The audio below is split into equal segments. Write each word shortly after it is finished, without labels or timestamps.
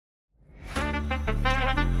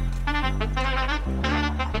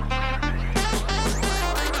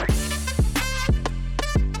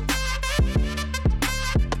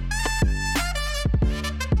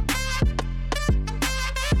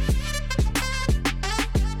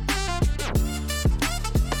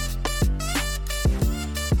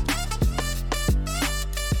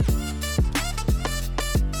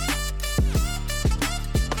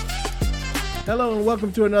Hello and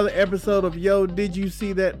welcome to another episode of Yo, Did You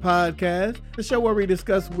See That Podcast, the show where we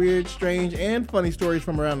discuss weird, strange, and funny stories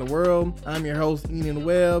from around the world. I'm your host, Enan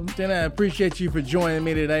Webb, and I appreciate you for joining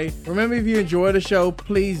me today. Remember, if you enjoy the show,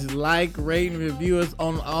 please like, rate, and review us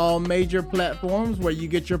on all major platforms where you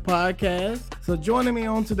get your podcasts. So joining me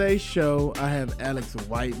on today's show, I have Alex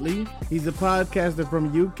Whiteley. He's a podcaster from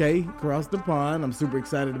UK, across the pond. I'm super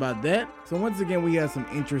excited about that. So once again, we have some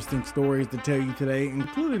interesting stories to tell you today,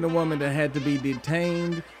 including the woman that had to be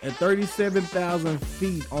detained at 37,000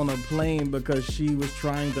 feet on a plane because she was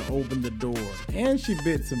trying to open the door. And she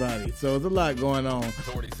bit somebody, so there's a lot going on.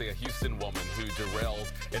 Authorities say a Houston woman who derailed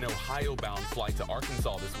an Ohio-bound flight to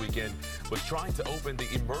Arkansas this weekend was trying to open the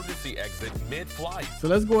emergency exit mid-flight. So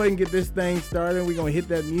let's go ahead and get this thing started. We're going to hit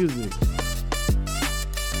that music.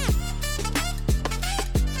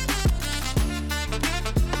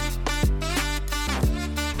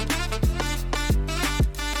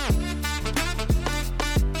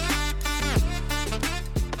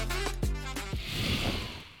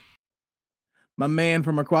 My man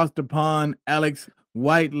from across the pond, Alex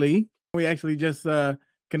Whiteley. We actually just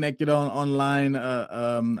connected online.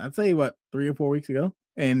 I'd say 3 or 4 weeks ago,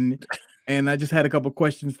 and I just had a couple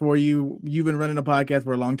questions for you. You've been running a podcast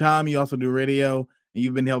for a long time. You also do radio, and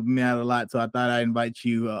you've been helping me out a lot. So I thought I'd invite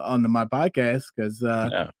you onto my podcast because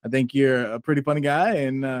I think you're a pretty funny guy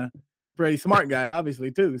and pretty smart guy, obviously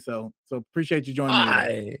too. So appreciate you joining me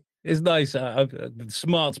today. It's nice.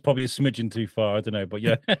 Smart's probably a smidgen too far. I don't know, but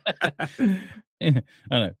yeah. I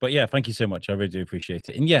know. But yeah, thank you so much. I really do appreciate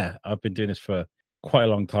it. And yeah, I've been doing this for quite a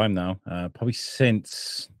long time now, probably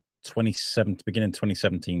since beginning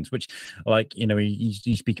 2017, which, like, you know,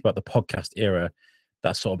 you speak about the podcast era,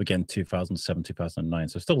 that sort of began 2007, 2009.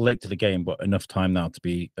 So still late to the game, but enough time now to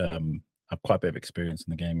be have quite a bit of experience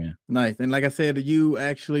in the game. Yeah. Nice. And like I said, you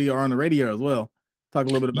actually are on the radio as well. Talk a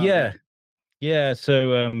little bit about that. Yeah,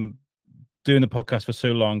 so doing the podcast for so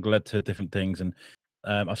long led to different things, and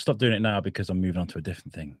I've stopped doing it now because I'm moving on to a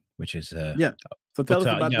different thing, which is So tell us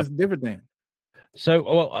about this different thing.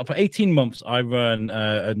 So for 18 months, I run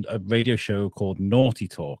a radio show called Naughty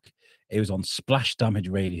Talk. It was on Splash Damage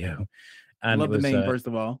Radio, and Love the name first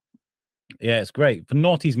of all. Yeah, it's great. For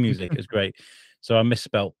Naughty's music, it's great. So I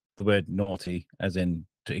misspelt the word naughty as in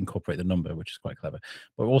to incorporate the number, which is quite clever,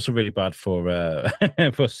 but also really bad for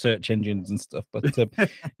for search engines and stuff. But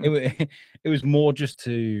it was more just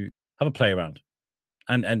to have a play around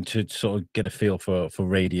and to sort of get a feel for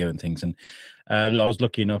radio and things. And I was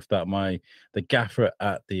lucky enough that the gaffer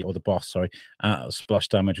at the boss at Splash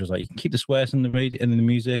Damage was like, you can keep the swears in the radio and in the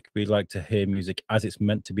music. We like to hear music as it's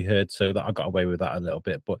meant to be heard, so that I got away with that a little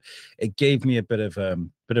bit. But it gave me a bit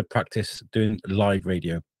of practice doing live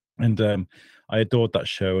radio. And I adored that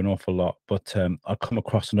show an awful lot, but I come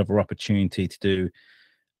across another opportunity to do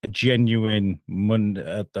a genuine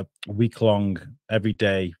week-long,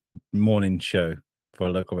 everyday morning show for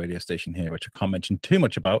a local radio station here, which I can't mention too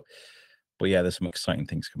much about. But yeah, there's some exciting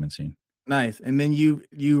things coming soon. Nice. And then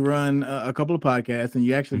you run a couple of podcasts, and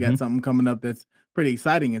you actually got something coming up that's pretty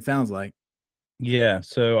exciting, it sounds like. Yeah,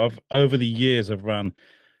 so over the years I've run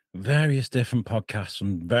various different podcasts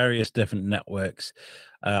from various different networks.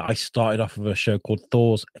 I started off with a show called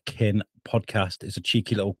Thor's Kin Podcast. It's a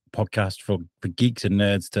cheeky little podcast for geeks and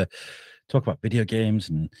nerds to talk about video games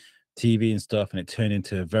and TV and stuff, and it turned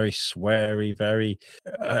into a very sweary,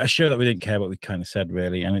 a show that we didn't care what we kind of said,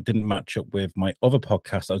 really, and it didn't match up with my other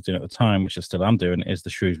podcast I was doing at the time, which I still am doing, is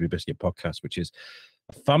the Shrewsbury Biscuit Podcast, which is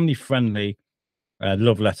a family-friendly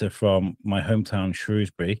love letter from my hometown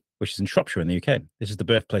Shrewsbury, which is in Shropshire in the UK. This is the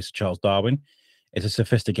birthplace of Charles Darwin. It's a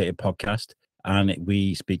sophisticated podcast, and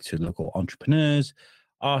we speak to local entrepreneurs,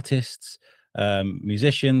 artists,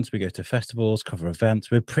 musicians. We go to festivals, cover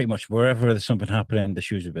events. We're pretty much wherever there's something happening, the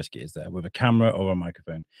Shrewsbury Biscuit is there with a camera or a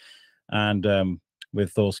microphone. And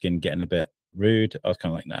with Thorskin getting a bit rude, I was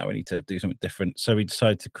kind of like, no, we need to do something different. So we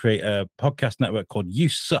decided to create a podcast network called You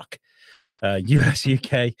Suck, US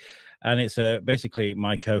UK. And it's basically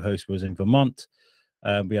my co-host was in Vermont.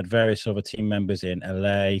 We had various other team members in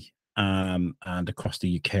LA and across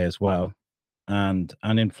the UK as well, and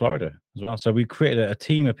in Florida as well. So we created a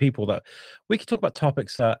team of people that we could talk about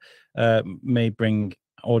topics that may bring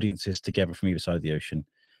audiences together from either side of the ocean.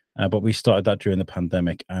 But we started that during the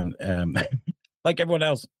pandemic, and like everyone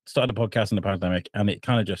else, started a podcast in the pandemic, and it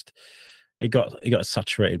kind of just it got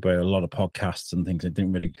saturated by a lot of podcasts and things. It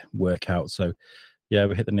didn't really work out. So yeah,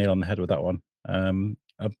 we hit the nail on the head with that one.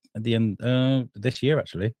 At the end this year,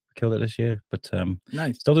 actually, killed it this year. But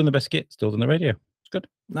nice. Still doing the biscuit, still doing the radio. It's good.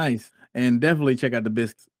 Nice, and definitely check out the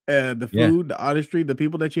biscuits, the food, the artistry, the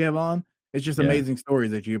people that you have on. it's just Yeah. amazing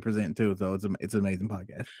stories that you present too. So it's an amazing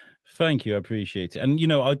podcast. Thank you, I appreciate it. And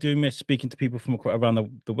I do miss speaking to people from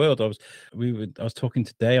around the world. I was talking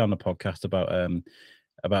today on the podcast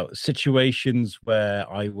about situations where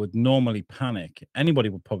I would normally panic. Anybody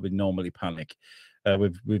would probably normally panic.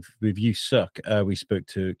 With You Suck, we spoke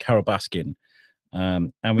to Carol Baskin,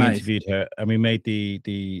 and we Nice. interviewed her, and we made the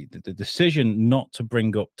decision not to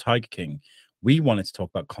bring up Tiger King. We wanted to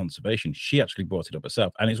talk about conservation. She actually brought it up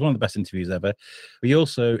herself, and it's one of the best interviews ever. We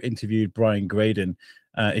also interviewed Brian Graden.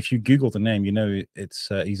 If you Google the name,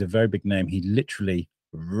 he's a very big name. He literally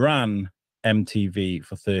ran MTV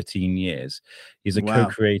for 13 years. He's a Wow.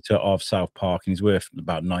 co-creator of South Park, and he's worth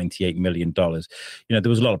about $98 million. There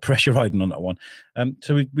was a lot of pressure riding on that one.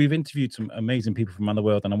 So we've interviewed some amazing people from around the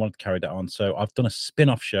world, and I wanted to carry that on. So I've done a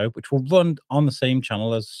spin-off show, which will run on the same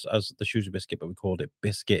channel as the Shrewsbury Biscuit, but we called it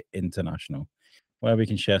Biscuit International, where we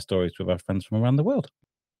can share stories with our friends from around the world.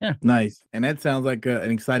 Yeah. Nice. And that sounds like an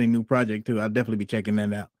exciting new project too. I'll definitely be checking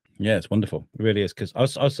that out. Yeah, it's wonderful. It really is. Because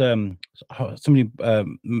somebody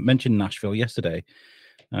mentioned Nashville yesterday,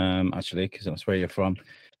 actually, because that's where you're from.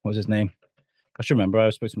 What was his name? I should remember. I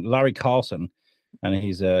was supposed to Larry Carlson, and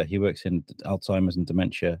he works in Alzheimer's and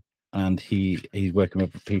dementia, and he's working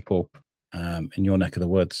with people in your neck of the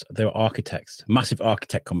woods. They were architects, massive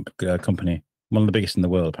architect company, one of the biggest in the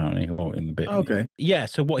world apparently. Okay. Yeah.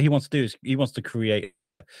 So what he wants to do is he wants to create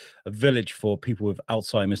a village for people with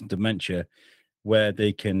Alzheimer's and dementia, where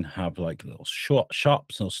they can have like little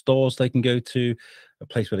shops or stores they can go to, a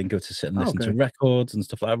place where they can go to sit and listen to records and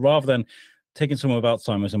stuff like that. Rather than taking someone with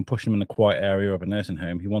Alzheimer's and pushing them in a quiet area of a nursing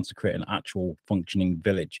home, he wants to create an actual functioning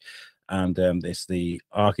village. And it's the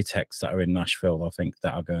architects that are in Nashville, I think,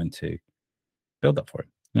 that are going to build that for him.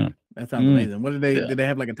 Yeah. That sounds amazing. What did they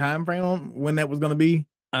have like a time frame on when that was going to be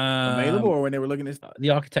available, or when they were looking at the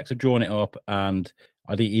architects have drawn it up, and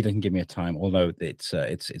he didn't give me a time, although it's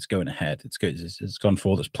going ahead. It's good. It's gone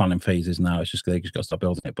through all its planning phases now. It's just they just got to start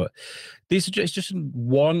building it. But it's just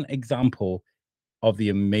one example of the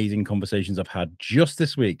amazing conversations I've had just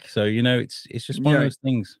this week. So it's just one of those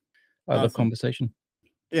things. I love conversation.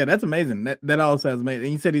 Yeah, that's amazing. That all sounds amazing.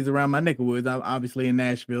 And you said he's around my neck of woods. I'm obviously in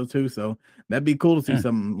Nashville too, so that'd be cool to see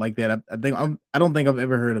something like that. I don't think I've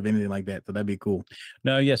ever heard of anything like that, so that'd be cool.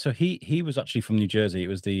 No, yeah. So he was actually from New Jersey. It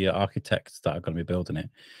was the architects that are going to be building it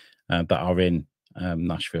that are in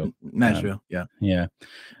Nashville. Yeah.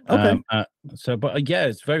 Okay. But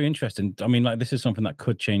it's very interesting. I mean, like, this is something that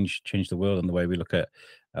could change the world and the way we look at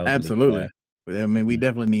absolutely care. I mean, we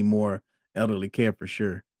definitely need more elderly care for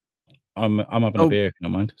sure. I'm having a beer, if you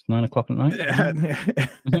don't mind. It's 9:00 at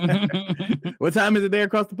night. What time is it there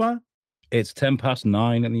across the pond? It's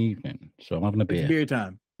 9:10 in the evening, so I'm having a beer. It's beer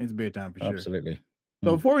time. It's beer time for sure. Absolutely.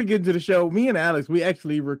 So before we get into the show, me and Alex, we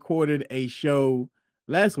actually recorded a show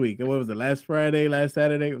last week. What was it? Last Friday, last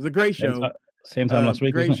Saturday? It was a great show. Same time last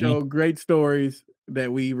week. Great show, great stories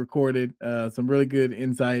that we recorded. Some really good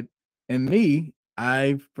insight. And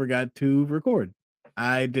I forgot to record.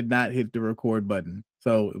 I did not hit the record button.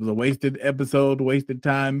 So it was a wasted episode, wasted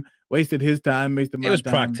time, wasted his time, wasted my time. It was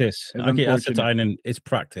practice. It's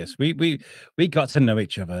practice. We got to know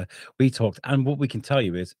each other. We talked, and what we can tell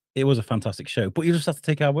you is it was a fantastic show. But you just have to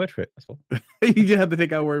take our word for it. That's all. You just have to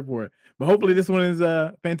take our word for it. But hopefully this one is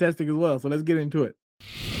fantastic as well. So let's get into it.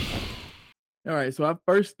 All right. So our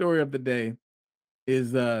first story of the day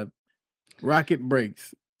is Rocket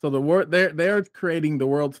Breaks. So they're creating the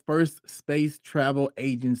world's first space travel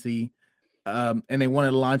agency. And they want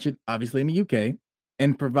to launch it obviously in the UK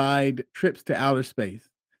and provide trips to outer space.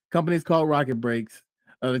 Company's called Rocket Breaks,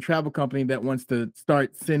 the travel company that wants to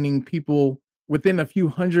start sending people within a few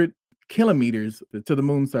hundred kilometers to the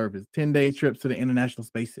moon surface, 10-day trips to the International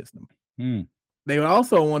Space System. They would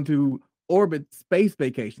also want to orbit space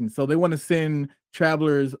vacations. So they want to send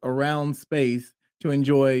travelers around space to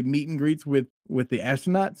enjoy meet and greets with the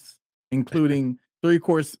astronauts, including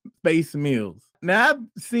 3-course space meals. Now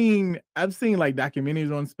I've seen like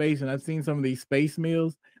documentaries on space, and I've seen some of these space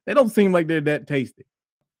meals. They don't seem like they're that tasty.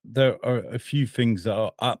 There are a few things that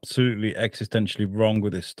are absolutely existentially wrong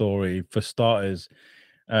with this story. For starters,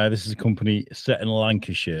 this is a company set in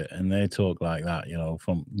Lancashire, and they talk like that,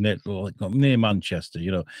 from near Manchester.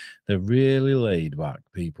 They're really laid back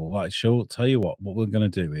people. Like, tell you what we're going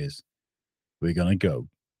to do is we're going to go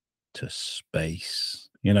to space.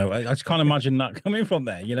 I just can't imagine that coming from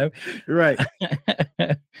there, Right.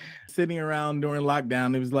 Sitting around during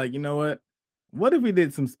lockdown, it was like, you know what if we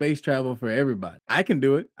did some space travel for everybody? I can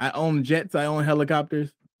do it. I own jets. I own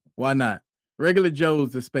helicopters. Why not? Regular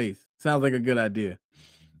Joe's to space. Sounds like a good idea.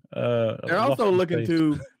 They're also looking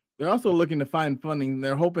to They're also looking to find funding.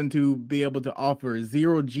 They're hoping to be able to offer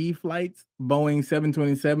zero-G flights, Boeing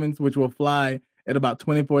 727s, which will fly at about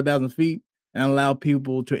 24,000 feet and allow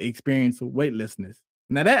people to experience weightlessness.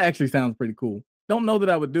 Now, that actually sounds pretty cool. Don't know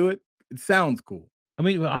that I would do it. It sounds cool. I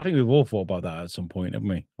mean, I think we've all thought about that at some point, haven't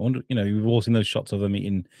we? I wonder, we've all seen those shots of them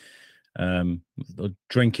eating,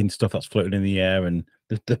 drinking stuff that's floating in the air and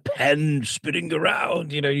the pen spinning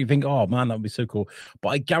around. You think, oh man, that'd be so cool. But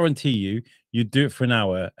I guarantee you do it for an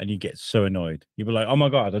hour and you get so annoyed. You'd be like, oh my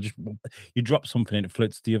god, you drop something and it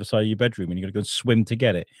floats to the other side of your bedroom and you're gonna go swim to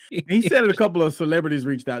get it. He said a couple of celebrities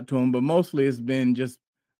reached out to him, but mostly it's been just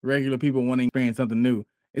regular people wanting to experience something new.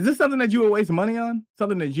 Is this something that you would waste money on?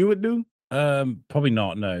 Something that you would do? Probably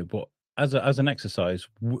not, no. But as an exercise,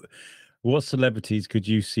 what celebrities could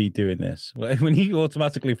you see doing this? When you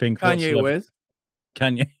automatically think Kanye West.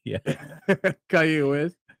 Kanye, yeah. Kanye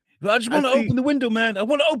West. I just want to open the window, man. I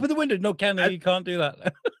want to open the window. No, Kanye, you can't do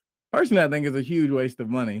that. Personally, I think it's a huge waste of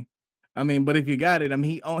money. I mean, but if you got it, I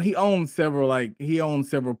mean, he owns several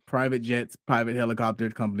private jets, private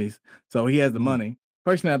helicopter companies, so he has the money.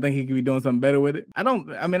 Personally, I think he could be doing something better with it. I don't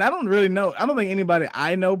really know. I don't think anybody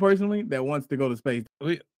I know personally that wants to go to space.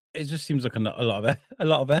 It just seems like a lot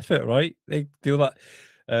of effort, right? They do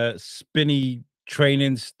that spinny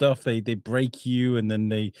training stuff. They break you and then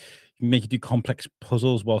they make you do complex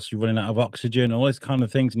puzzles whilst you're running out of oxygen, all those kind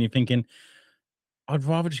of things. And you're thinking, I'd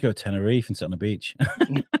rather just go to Tenerife and sit on the beach.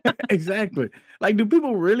 Exactly. Like, do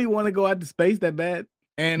people really want to go out to space that bad?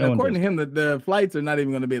 And according to him, the flights are not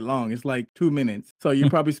even going to be long. It's like 2 minutes. So you're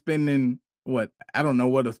probably spending I don't know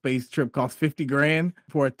what a space trip costs, $50,000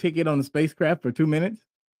 for a ticket on the spacecraft for 2 minutes.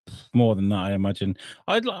 More than that, I imagine.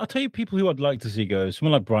 I'll tell you people who I'd like to see go.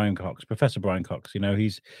 Someone like Brian Cox, Professor Brian Cox.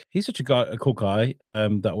 He's such a cool guy.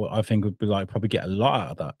 That I think would be probably get a lot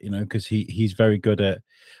out of that. Because he's very good at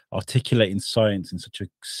articulating science in such a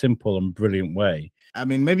simple and brilliant way. I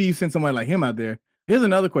mean, maybe you send somebody like him out there. Here's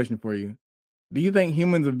another question for you. Do you think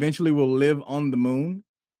humans eventually will live on the moon?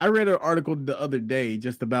 I read an article the other day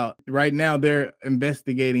just about right now they're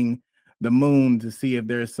investigating the moon to see if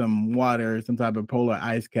there's some water, some type of polar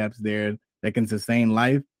ice caps there that can sustain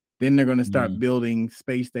life. Then they're going to start building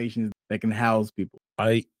space stations that can house people.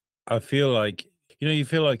 I feel like, you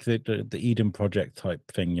feel like the Eden Project type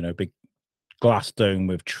thing, big glass dome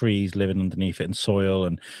with trees living underneath it and soil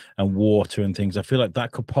and water and things. I feel like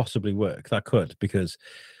that could possibly work. That could,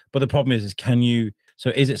 but the problem is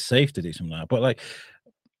is it safe to do something like that? But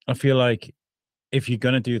I feel like if you're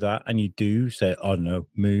going to do that and you do say, oh no,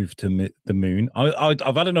 move to the moon. I've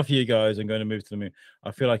had enough of you guys. I'm going to move to the moon.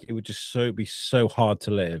 I feel like it would just be so hard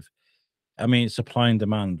to live. I mean, supply and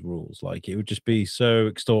demand rules. Like it would just be so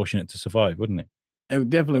extortionate to survive, wouldn't it? It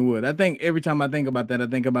definitely would. I think every time I think about that, I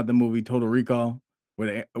think about the movie Total Recall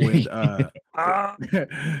with with Arnold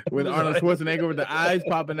Schwarzenegger with the eyes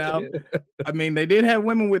popping out. I mean, they did have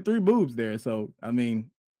women with 3 boobs there. So, I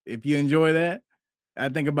mean, if you enjoy that, I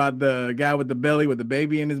think about the guy with the belly, with the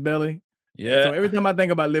baby in his belly. Yeah. So every time I think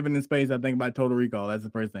about living in space, I think about Total Recall. That's the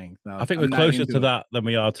first thing. So I think we're closer to that than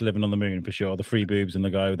we are to living on the moon for sure. The 3 boobs and the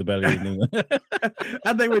guy with the belly.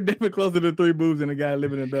 I think we're definitely closer to 3 boobs and the guy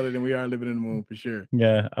living in the belly than we are living in the moon for sure.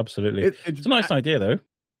 Yeah, absolutely. It's a nice idea though.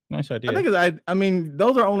 Nice idea. I mean,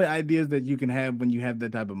 those are only ideas that you can have when you have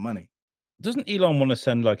that type of money. Doesn't Elon want to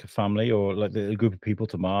send like a family or like a group of people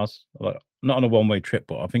to Mars? Like not on a one-way trip,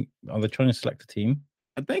 but I think are they trying to select a team?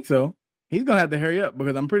 I think so. He's gonna have to hurry up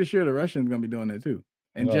because I'm pretty sure the Russians gonna be doing that too.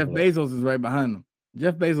 And Jeff Bezos is right behind them.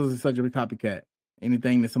 Jeff Bezos is such a copycat.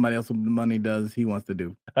 Anything that somebody else with the money does, he wants to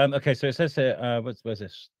do. Okay, so it says here, where's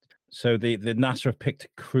this? So the NASA have picked a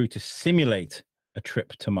crew to simulate a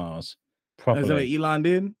trip to Mars properly. Is that what Elon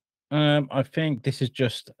did? I think this is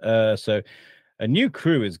just so a new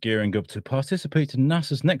crew is gearing up to participate in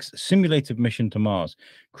NASA's next simulated mission to Mars.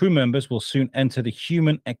 Crew members will soon enter the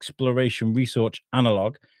Human Exploration Research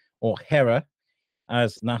Analog, or HERA,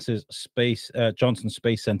 as NASA's Johnson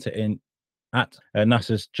Space Center at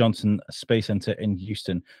NASA's Johnson Space Center in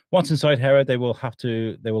Houston. Once inside HERA, they will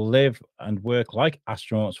live and work like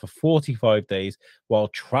astronauts for 45 days while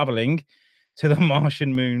traveling to the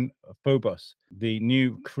Martian moon Phobos. The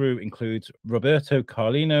new crew includes Roberto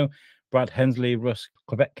Carlino, Brad Hensley, Russ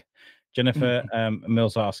Quebec, Jennifer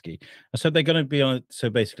Milzarski. So they're going to be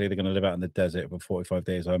basically they're going to live out in the desert for 45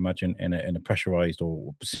 days, I imagine, in a pressurized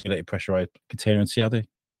or simulated pressurized container and see how they.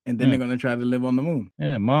 And then they're going to try to live on the moon.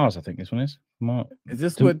 Yeah, Mars, I think this one is. Is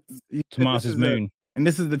this to Mars's moon? And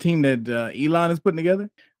this is the team that Elon is putting together?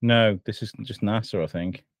 No, this is just NASA, I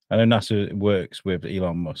think. I know NASA works with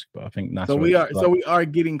Elon Musk, but I think NASA. So we are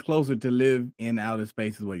getting closer to live in outer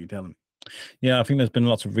space, is what you're telling me. Yeah, I think there's been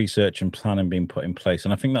lots of research and planning being put in place.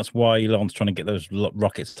 And I think that's why Elon's trying to get those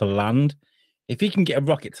rockets to land. If he can get a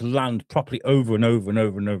rocket to land properly over and over and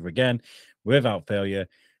over and over again without failure,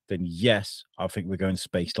 then yes, I think we're going to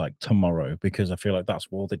space like tomorrow, because I feel like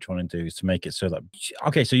that's what they're trying to do, is to make it so that,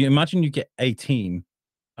 okay, so you imagine you get a team,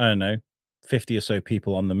 I don't know, 50 or so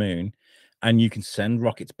people on the moon, and you can send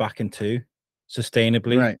rockets back into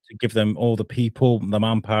sustainably to give them all the people, the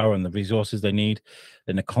manpower and the resources they need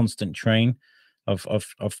in a constant train of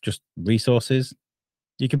just resources.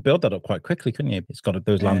 You can build that up quite quickly, couldn't you? It's got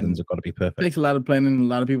those landings have got to be perfect. It takes a lot of planning, a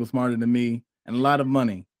lot of people smarter than me, and a lot of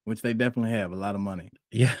money, which they definitely have, a lot of money.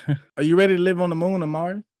 Yeah. Are you ready to live on the moon or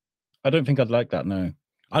Mars? I don't think I'd like that, no.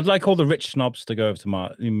 I'd like all the rich snobs to go over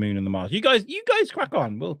to the moon and the Mars. You guys crack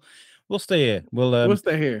on. We'll stay here. We'll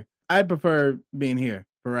stay here. I prefer being here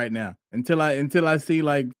for right now until I see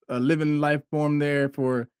like a living life form there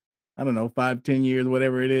for, I don't know, 5-10 years,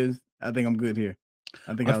 whatever it is. I think I'm good here.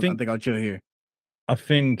 I think I'll chill here. I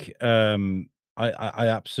think I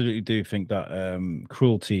absolutely do think that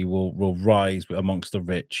cruelty will rise amongst the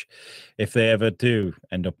rich if they ever do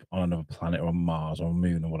end up on another planet or Mars or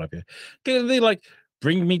moon or whatever. They like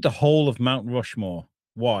bring me the whole of Mount Rushmore.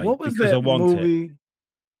 Why? What was because that I want movie? It.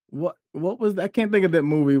 What was I can't think of that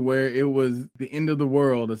movie where it was the end of the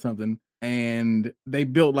world or something, and they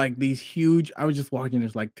built like these huge. I was just watching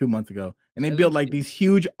this like 2 months ago, and they built like these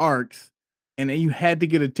huge arcs, and then you had to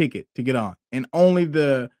get a ticket to get on, and only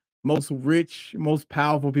the most rich, most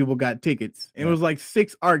powerful people got tickets. And it was like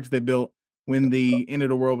 6 arcs they built when the end of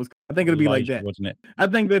the world was. I think it'll be like that, wasn't it? I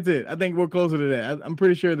think that's it. I think we're closer to that. I'm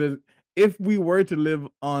pretty sure that if we were to live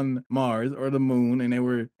on Mars or the moon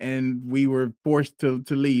and we were forced to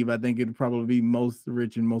leave, I think it'd probably be most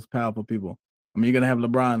rich and most powerful people. I mean, you're gonna have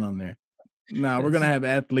LeBron on there. No, we're gonna have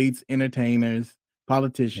athletes, entertainers,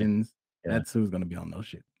 politicians. Yeah. That's who's gonna be on those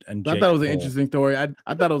shit. And I thought it was an interesting story.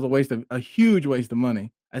 I thought it was a huge waste of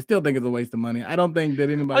money. I still think it's a waste of money. I don't think that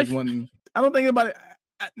anybody's wanting. I don't think anybody.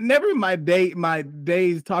 Never in my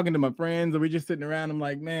days talking to my friends, or we just sitting around. I'm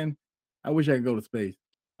like, man, I wish I could go to space.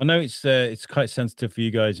 I know it's quite sensitive for you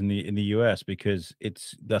guys in the US because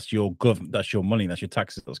that's your government, that's your money, that's your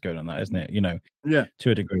taxes that's going on that, isn't it? You know, yeah, to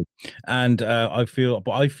a degree. And I feel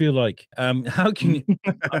like how can you,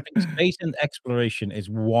 I think space and exploration is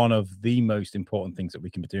one of the most important things that we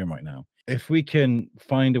can be doing right now. If we can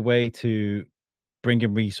find a way to bring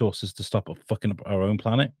in resources to stop fucking up our own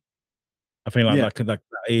planet, I feel like that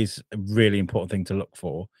is a really important thing to look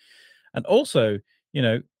for. And also, you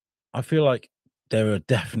know, I feel like there are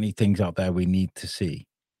definitely things out there we need to see.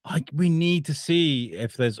 Like we need to see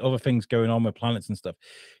if there's other things going on with planets and stuff.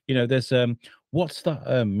 You know, there's what's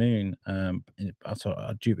that moon?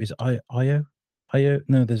 Jupiter, is Io?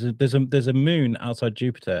 No, there's a moon outside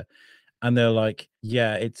Jupiter, and they're like,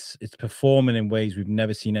 yeah, it's performing in ways we've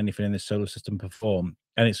never seen anything in this solar system perform,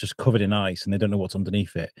 and it's just covered in ice, and they don't know what's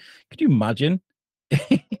underneath it. Could you imagine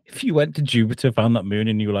if you went to Jupiter, found that moon,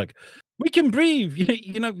 and you were like, we can breathe?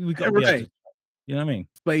 You know, we got to be able to. You know what I mean?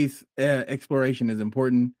 Space exploration is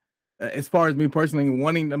important. As far as me personally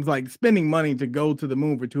I'm like spending money to go to the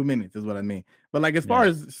moon for 2 minutes is what I mean. But like as far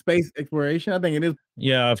as space exploration, I think it is.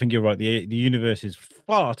 Yeah, I think you're right. The universe is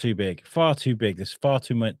far too big, far too big. There's far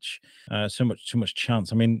too much, too much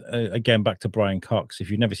chance. I mean, again, back to Brian Cox. If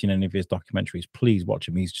you've never seen any of his documentaries, please watch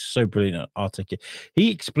him. He's just so brilliant and articulate. He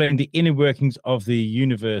explained the inner workings of the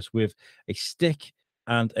universe with a stick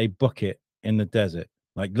and a bucket in the desert.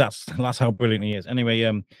 Like that's how brilliant he is. Anyway,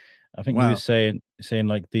 I think he was saying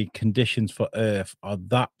like the conditions for Earth are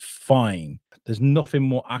that fine. There's nothing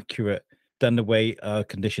more accurate than the way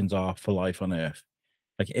conditions are for life on Earth.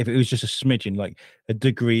 Like if it was just a smidgen, like a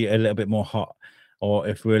degree, a little bit more hot, or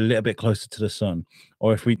if we're a little bit closer to the sun,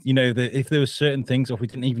 or if we, you know, if there were certain things, or if we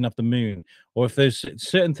didn't even have the moon, or if there's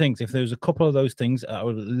certain things, if there was a couple of those things that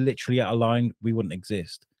were literally out of line, we wouldn't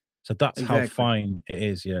exist. So that's how fine it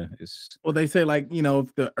is. Yeah. Well, they say like, you know,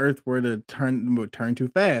 if the Earth were to turn too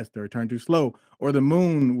fast or turn too slow, or the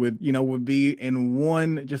moon would be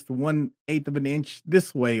in just 1/8 of an inch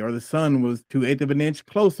this way, or the sun was 2/8 of an inch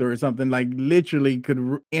closer or something, like literally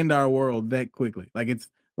could end our world that quickly. Like it's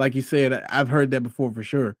like you said, I've heard that before for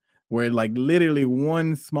sure, where like literally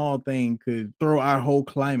one small thing could throw our whole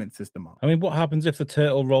climate system off. I mean, what happens if the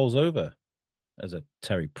turtle rolls over? There's a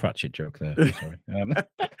Terry Pratchett joke there. Sorry.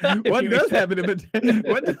 What does happen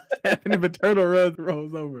if a turtle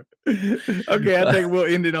rolls over? Okay, I think we'll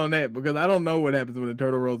end it on that because I don't know what happens when a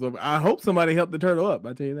turtle rolls over. I hope somebody helped the turtle up.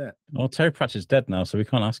 I tell you that. Well, Terry Pratchett's dead now, so we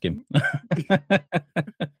can't ask him. All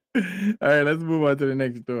right, let's move on to the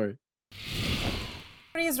next story. The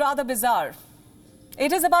story is rather bizarre.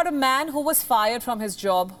 It is about a man who was fired from his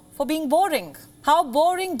job for being boring. How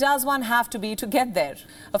boring does one have to be to get there?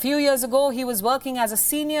 A few years ago, he was working as a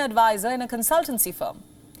senior advisor in a consultancy firm.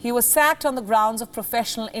 He was sacked on the grounds of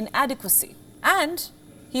professional inadequacy. And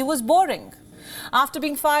he was boring. After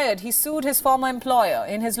being fired, he sued his former employer.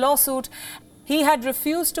 In his lawsuit, he had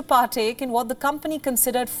refused to partake in what the company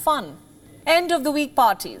considered fun. End of the week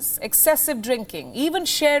parties, excessive drinking, even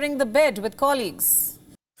sharing the bed with colleagues.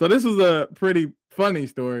 So this was a pretty funny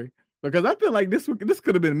story because I feel like this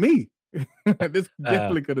could have been me. This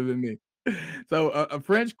definitely could have been me. So a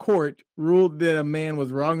French court ruled that a man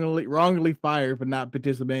was wrongly fired for not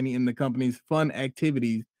participating in the company's fun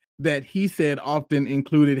activities that he said often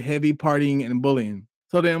included heavy partying and bullying.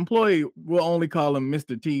 So the employee, will only call him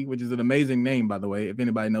Mr. T, which is an amazing name, by the way. If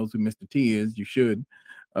anybody knows who Mr. T is, you should.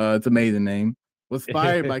 It's an amazing name. Was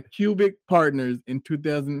fired by Cubic Partners in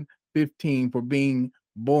 2015 for being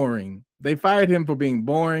boring. They fired him for being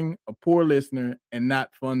boring, a poor listener, and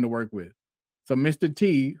not fun to work with. So Mr.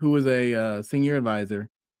 T, who was a senior advisor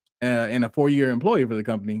and a 4-year employee for the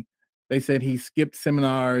company, they said he skipped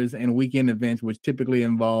seminars and weekend events, which typically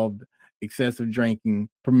involved excessive drinking,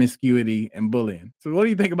 promiscuity, and bullying. So what do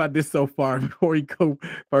you think about this so far before we go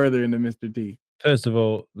further into Mr. T? First of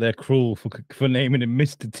all, they're cruel for naming him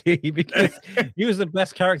Mr. T because he was the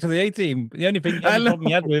best character of the A-Team. The only problem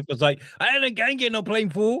he had with was like, I ain't getting no playing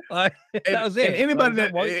fool. That was it. Anybody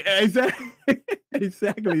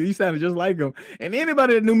exactly, you sounded just like him. And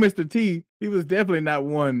anybody that knew Mr. T, he was definitely not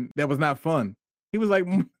one that was not fun. He was like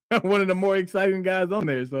one of the more exciting guys on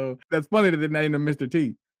there. So that's funny that they named him Mr.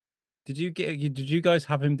 T. Did you guys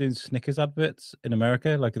have him doing Snickers adverts in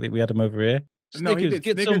America? Like we had him over here. Snickers, no, he did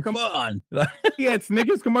get Snickers some fun. He had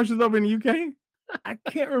Snickers commercials over in the UK. I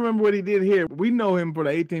can't remember what he did here. We know him for the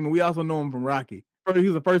A-Team, and we also know him from Rocky. He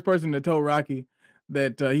was the first person that told Rocky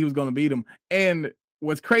that he was going to beat him. And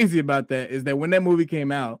what's crazy about that is that when that movie came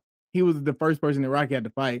out, he was the first person that Rocky had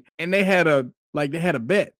to fight, and they had a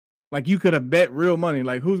bet. Like you could have bet real money,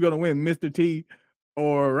 like who's going to win, Mr. T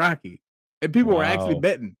or Rocky, and people were actually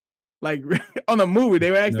betting. Like on a movie, they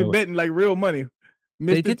were actually betting like real money.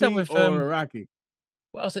 They did that with Rocky.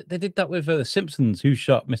 What was it? They did that with The Simpsons. Who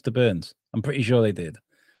shot Mr. Burns? I'm pretty sure they did.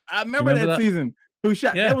 I remember that season. Who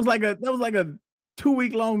shot? Yeah. That was like a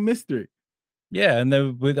 2-week long mystery. Yeah, and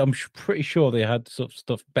I'm pretty sure they had sort of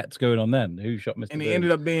stuff bets going on then. Who shot Mr. And Burns? he ended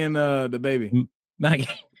up being the baby. Maggie.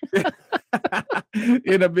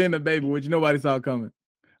 Ended up being the baby, which nobody saw coming.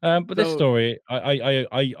 But this story,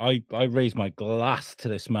 I raise my glass to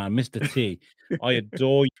this man, Mr. T. I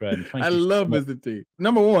adore you, friend. I love Mr. T.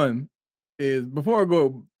 Number one is, before I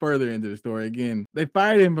go further into the story, again, they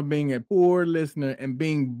fired him for being a poor listener and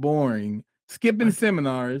being boring, skipping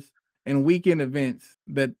seminars and weekend events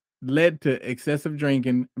that led to excessive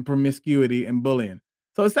drinking and promiscuity and bullying.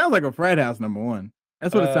 So it sounds like a frat house, number one.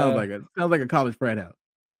 That's what it sounds like. It sounds like a college frat house.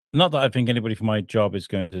 Not that I think anybody from my job is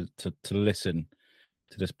going to listen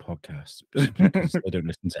to this podcast. They don't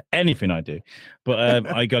listen to anything I do, but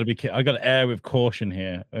I got to err with caution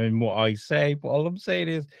here in what I say. But all I'm saying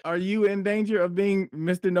is, are you in danger of being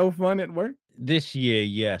Mr. No Fun at work this year?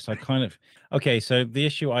 Yes, okay. So the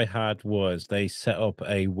issue I had was they set up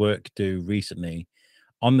a work do recently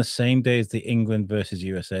on the same day as the England versus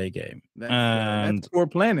USA game. That's poor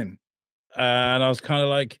planning. And I was kind of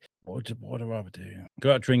like, what do I rather do?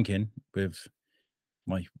 Go out drinking with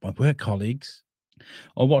my work colleagues,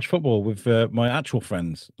 or watch football with my actual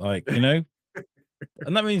friends, like, you know?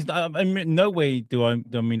 And that means in no way do I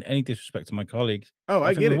mean any disrespect to my colleagues. Oh,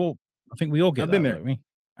 I get it. I think we all get I've that. Been there.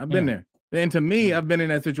 I've been there. And to me, I've been in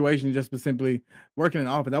that situation just for simply working in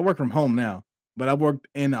the office. I work from home now, but I worked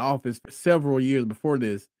in the office for several years before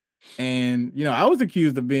this. And, you know, I was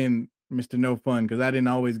accused of being Mr. No Fun because I didn't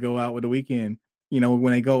always go out with the weekend, you know,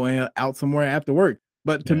 when they go out somewhere after work.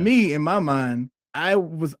 But to me, in my mind, I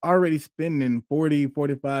was already spending 40,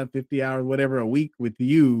 45, 50 hours, whatever, a week with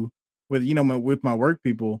you, with my work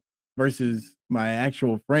people versus my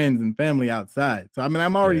actual friends and family outside. So, I mean,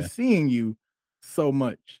 I'm already seeing you so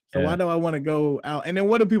much. So why do I want to go out? And then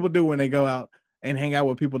what do people do when they go out and hang out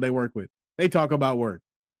with people they work with? They talk about work.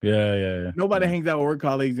 Yeah. Nobody hangs out with work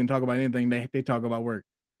colleagues and talk about anything. They talk about work.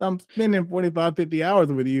 So I'm spending 45, 50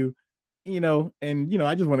 hours with you, you know, and, you know,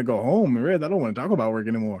 I just want to go home and rest. I don't want to talk about work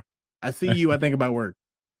anymore. I see you, I think about work.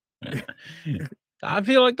 I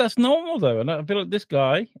feel like that's normal though, and I feel like this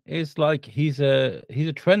guy is like he's a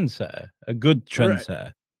trendsetter, a good trendsetter.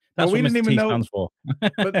 Right. That's what Mr. T stands for.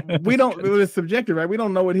 But we don't. It's subjective, right? We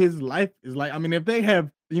don't know what his life is like. I mean, if they have,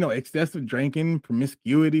 you know, excessive drinking,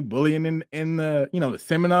 promiscuity, bullying in the, you know, the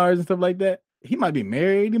seminars and stuff like that, he might be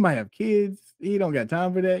married. He might have kids. He don't got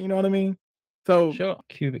time for that. You know what I mean? So sure.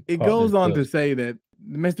 It goes on to say that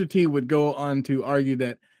Mr. T would go on to argue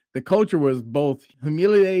that the culture was both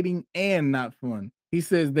humiliating and not fun. He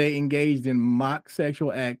says they engaged in mock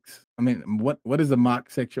sexual acts. I mean, what is a mock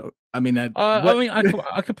sexual? I mean,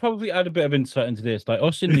 I could probably add a bit of insight into this. Like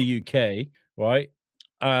us in the UK, right?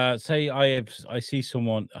 Say I see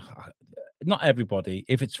someone, not everybody,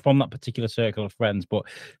 if it's from that particular circle of friends, but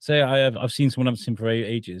say I've seen someone I've seen for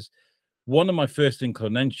ages. One of my first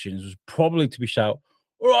inclinations was probably to be shout,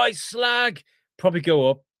 "All right, slag!" Probably go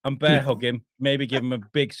up and bear hug him, maybe give him a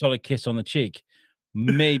big solid kiss on the cheek,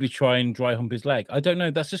 maybe try and dry hump his leg. I don't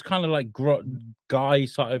know. That's just kind of like guy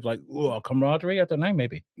sort of like camaraderie. I don't know.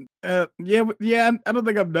 Maybe. Yeah. I don't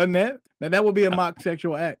think I've done that. Now that would be a mock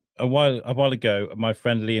sexual act. A while ago, my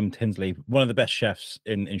friend Liam Tinsley, one of the best chefs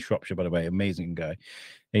in Shropshire, by the way, amazing guy.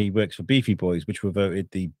 He works for Beefy Boys, which were voted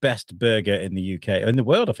the best burger in the UK, in the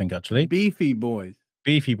world, I think, actually. Beefy Boys,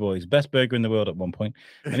 best burger in the world at one point.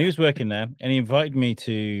 And he was working there, and he invited me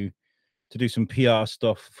to do some PR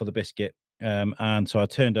stuff for the biscuit. And so I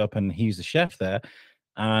turned up, and he was the chef there,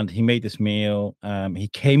 and he made this meal. He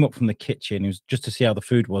came up from the kitchen. It was just to see how the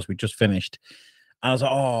food was. We just finished. I was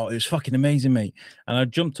like, oh, it was fucking amazing, mate. And I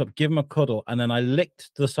jumped up, give him a cuddle, and then I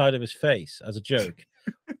licked the side of his face as a joke.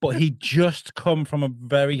 But he just come from a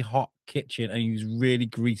very hot kitchen, and he was really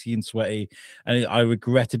greasy and sweaty, and I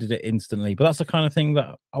regretted it instantly. But that's the kind of thing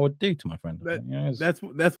that I would do to my friend.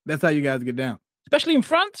 That's how you guys get down, especially in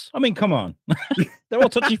France. I mean, come on, they're all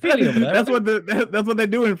touchy feely over there. That's what they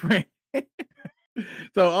do in France.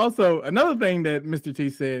 So also another thing that Mr.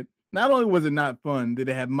 T said. Not only was it not fun, did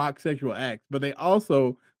they have mock sexual acts, but they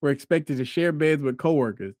also were expected to share beds with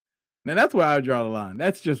coworkers. Now that's where I draw the line.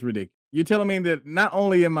 That's just ridiculous. You're telling me that not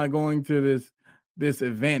only am I going to this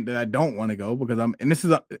event that I don't want to go because it's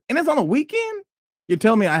on a weekend. You're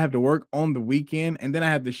telling me I have to work on the weekend and then I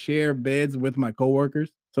have to share beds with my coworkers.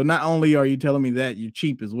 So not only are you telling me that, you're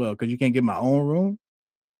cheap as well because you can't get my own room.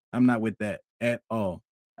 I'm not with that at all.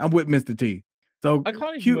 I'm with Mr. T. So I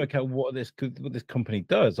can't even work out what this company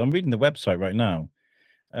does. I'm reading the website right now.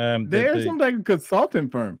 They're some like a consulting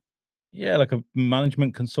firm. Yeah, like a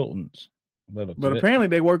management consultant. But apparently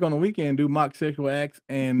they work on the weekend, do mock sexual acts,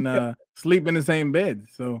 and sleep in the same bed.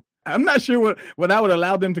 So I'm not sure what I would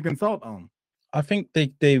allow them to consult on. I think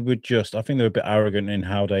they would just. I think they're a bit arrogant in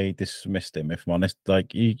how they dismissed him. If I'm honest,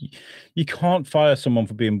 like you can't fire someone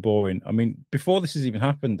for being boring. I mean, before this has even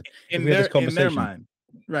happened, in their mind,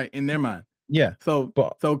 right? In their mind. Yeah. So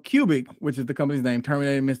Cubic, which is the company's name,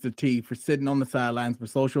 terminated Mr. T for sitting on the sidelines for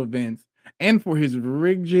social events and for his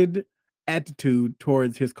rigid attitude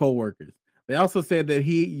towards his coworkers. They also said that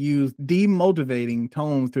he used demotivating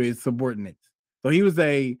tones to his subordinates. So he was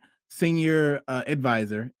a senior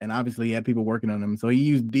advisor, and obviously he had people working on him. So he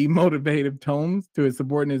used demotivative tones to his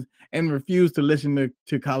subordinates and refused to listen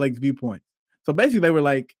to colleagues' viewpoints. So basically they were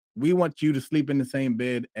like, we want you to sleep in the same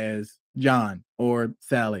bed as John or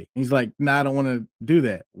Sally. He's like, no, I don't want to do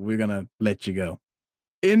that. We're going to let you go.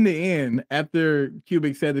 In the end, after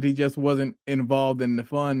Cubic said that he just wasn't involved in the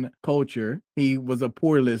fun culture, he was a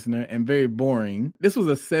poor listener and very boring. This was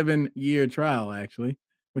a 7-year trial, actually,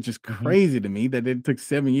 which is crazy to me that it took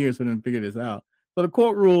 7 years for them to figure this out. So the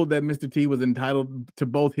court ruled that Mr. T was entitled to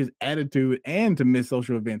both his attitude and to miss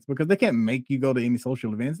social events because they can't make you go to any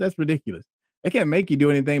social events. That's ridiculous. They can't make you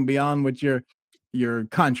do anything beyond what your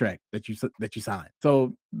contract that you signed.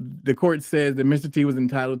 So the court says that Mr. T was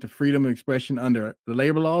entitled to freedom of expression under the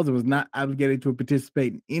labor laws. It was not obligated to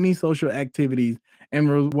participate in any social activities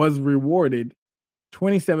and was rewarded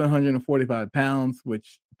 2,745 pounds,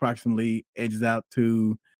 which approximately edges out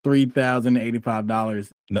to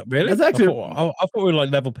 $3,085. No, really? That's actually, I thought we were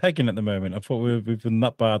like level pegging at the moment. I thought we've been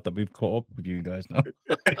that bad that we've caught up with you guys now.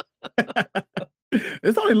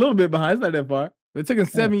 It's only a little bit behind. It's not that far. It took him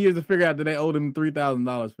 7 years to figure out that they owed him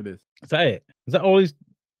 $3,000 for this. Is that it? Is that all it's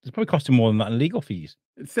probably costing more than that in legal fees.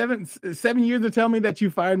 7 years to tell me that you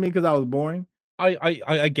fired me because I was boring. I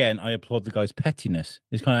applaud the guy's pettiness.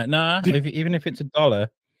 It's kind of like, nah, even if it's $1,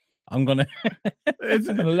 I'm gonna.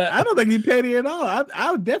 I don't think he petty at all.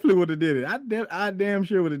 I definitely would have did it. I damn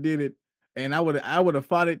sure would have did it, and I would have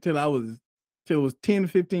fought it till it was 10,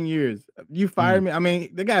 15 years. You fired me. I mean,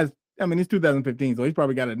 it's 2015, so he's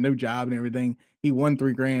probably got a new job and everything. He won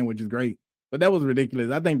 $3,000, which is great. But that was ridiculous.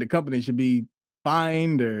 I think the company should be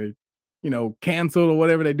fined or, canceled or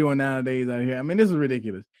whatever they're doing nowadays out here. I mean, this is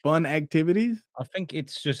ridiculous. Fun activities. I think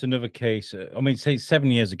it's just another case. Say 7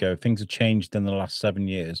 years ago, things have changed in the last 7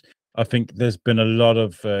 years. I think there's been a lot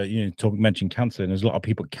of, mentioned canceling. There's a lot of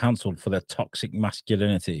people cancelled for their toxic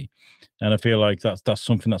masculinity. And I feel like that's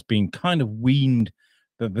something that's been kind of weaned.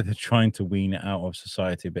 They're trying to wean it out of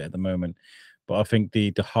society a bit at the moment. But I think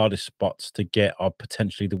the hardest spots to get are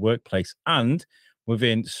potentially the workplace and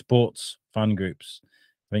within sports fan groups.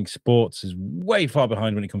 I think sports is way far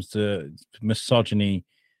behind when it comes to misogyny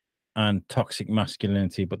and toxic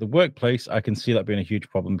masculinity. But the workplace, I can see that being a huge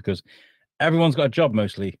problem because everyone's got a job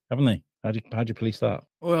mostly, haven't they? How do you police that?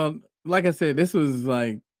 Well, like I said, this was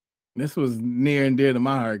near and dear to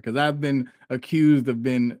my heart because I've been accused of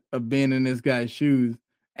being in this guy's shoes,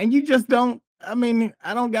 and you just don't. I mean,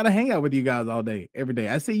 I don't got to hang out with you guys all day, every day.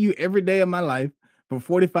 I see you every day of my life for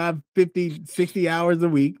 45, 50, 60 hours a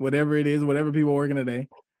week, whatever it is, whatever people working a day.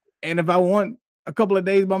 And if I want a couple of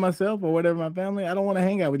days by myself or whatever, my family, I don't want to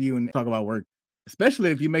hang out with you and talk about work,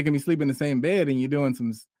 especially if you're making me sleep in the same bed and you're doing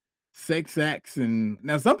some sex acts. And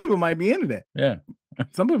now some people might be into that. Yeah.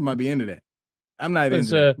 Some people might be into that. I'm not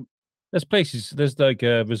into that. There's places, there's like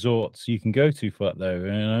resorts you can go to for that though,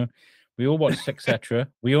 you know. We all watch Etc.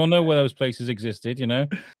 We all know where those places existed, you know.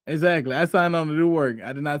 Exactly. I signed on to do work.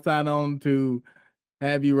 I did not sign on to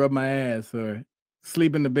have you rub my ass or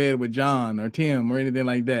sleep in the bed with John or Tim or anything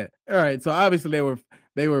like that. All right. So obviously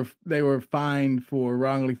they were fined for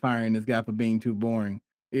wrongly firing this guy for being too boring.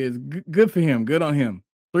 Is good for him. Good on him.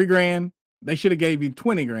 $3,000. They should have gave you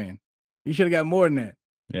 20 grand. You should have got more than that.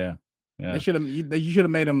 Yeah. You should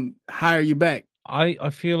have made them hire you back.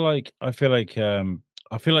 I feel like I don't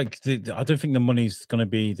think the money's going to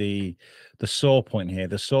be the sore point here.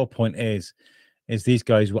 The sore point is these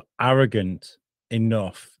guys were arrogant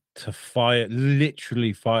enough to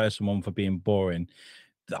literally fire someone for being boring.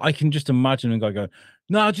 I can just imagine a guy go,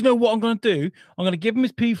 no, do you know what I'm going to do? I'm going to give him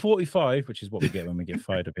his P45, which is what we get when we get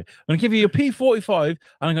fired up here. I'm going to give you your P45, and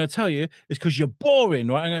I'm going to tell you it's because you're boring,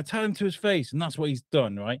 right? I'm going to tell him to his face, and that's what he's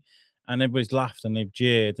done, right? And everybody's laughed and they've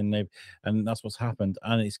jeered and that's what's happened.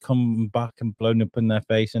 And it's come back and blown up in their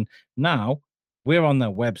face. And now we're on their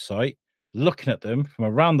website looking at them from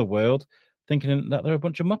around the world, thinking that they're a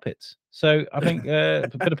bunch of Muppets. So I think a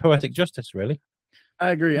bit of poetic justice, really. I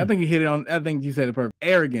agree. I think you hit it on. I think you said it perfect.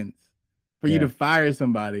 Arrogance for you to fire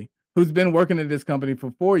somebody who's been working at this company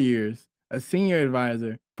for 4 years, a senior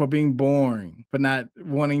advisor, for being boring, for not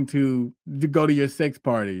wanting to go to your sex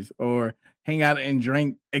parties or hang out and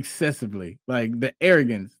drink excessively. Like the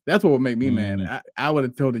arrogance. That's what would make me mad. I would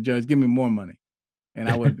have told the judge, give me more money. And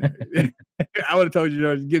I would have told you,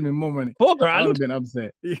 Judge, give me more money. $4,000. I would have been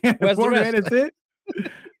upset. Where's the rest? That's it.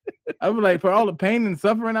 I was like, for all the pain and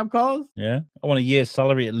suffering I've caused. Yeah. I want a year's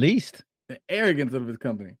salary at least. The arrogance of his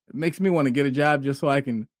company. It makes me want to get a job just so I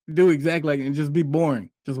can do exactly like and just be boring.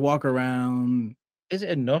 Just walk around. Is it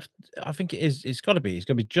enough? I think it is. It's got to be. It's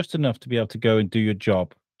got to be just enough to be able to go and do your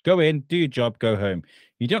job. Go in, do your job, go home.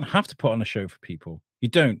 You don't have to put on a show for people. You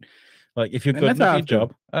don't. Like if you're good at your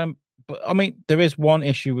job. But I mean, there is one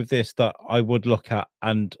issue with this that I would look at,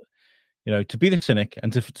 and you know, to be the cynic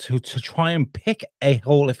and to try and pick a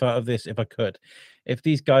hole out of this, if I could, if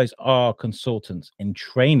these guys are consultants in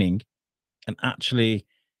training and actually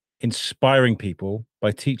inspiring people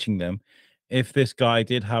by teaching them, if this guy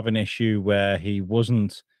did have an issue where he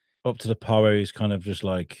wasn't up to the par, where he's kind of just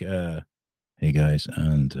like, hey guys,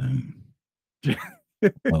 and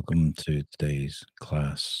welcome to today's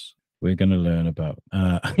class. We're going to learn about,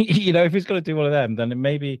 you know, if he's going to do one of them, then it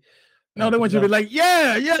maybe. No, they want you to be like,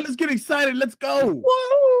 yeah, let's get excited. Let's go.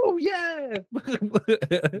 Whoa, yeah.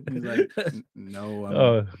 He's like, no,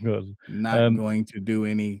 I'm not going to do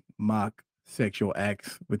any mock sexual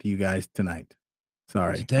acts with you guys tonight.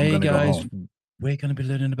 Sorry. Today, guys, we're going to be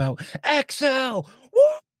learning about Excel.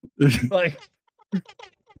 Like,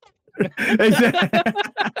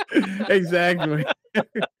 exactly.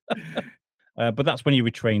 But that's when you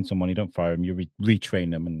retrain someone. You don't fire them. You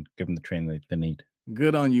retrain them and give them the training they need.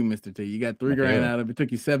 Good on you, Mr. T. You got $3,000 out of it. It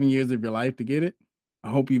took you 7 years of your life to get it.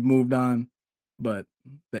 I hope you've moved on. But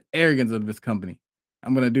the arrogance of this company,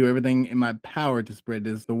 I'm going to do everything in my power to spread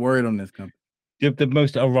the word on this company. The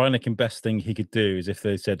most ironic and best thing he could do is if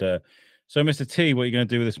they said, so Mr. T, what are you going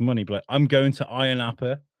to do with this money? But like, I'm going to Iron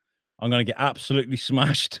Apple. I'm going to get absolutely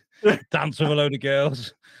smashed. Dance with a load of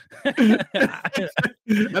girls. I'm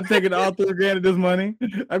taking all $3,000 of this money.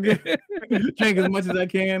 I'm getting drink as much as I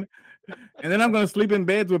can. And then I'm going to sleep in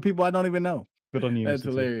beds with people I don't even know. Good on you. That's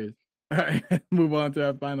hilarious. All right, move on to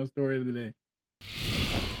our final story of the day.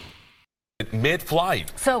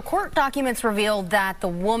 Mid-flight. So court documents revealed that the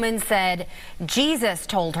woman said Jesus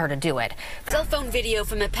told her to do it. Cell phone video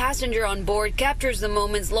from a passenger on board captures the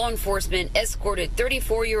moments law enforcement escorted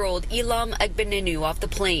 34-year-old Elam Agbeninu off the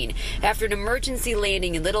plane after an emergency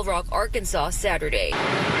landing in Little Rock, Arkansas, Saturday.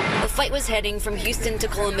 The flight was heading from Houston to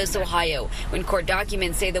Columbus, Ohio, when court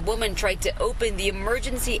documents say the woman tried to open the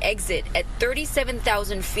emergency exit at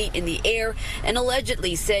 37,000 feet in the air and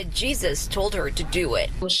allegedly said Jesus told her to do it.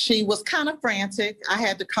 She was kind of frantic. I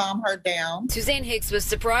had to calm her down. Suzanne Hicks was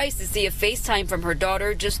surprised to see a FaceTime from her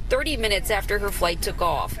daughter just 30 minutes after her flight took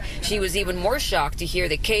off. She was even more shocked to hear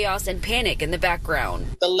the chaos and panic in the background.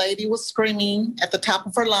 The lady was screaming at the top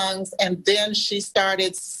of her lungs, and then she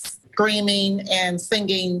started screaming and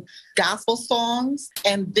singing gospel songs.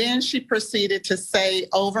 And then she proceeded to say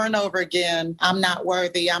over and over again, "I'm not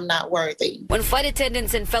worthy, I'm not worthy." When flight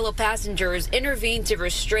attendants and fellow passengers intervened to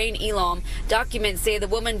restrain Elam, documents say the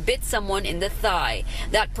woman bit someone in the thigh.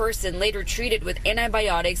 That person later treated with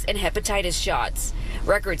antibiotics and hepatitis shots.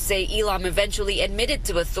 Records say Elam eventually admitted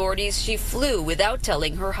to authorities she flew without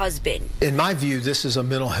telling her husband. In my view, this is a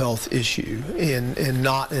mental health issue and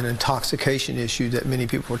not an intoxication issue that many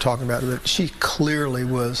people were talking about. But she clearly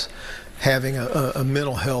was having a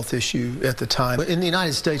mental health issue at the time. In the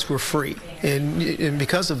United States, we're free. And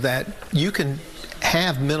because of that, you can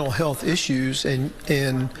have mental health issues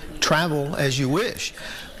and travel as you wish.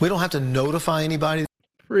 We don't have to notify anybody.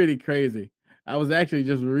 Pretty crazy. I was actually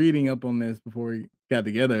just reading up on this before we got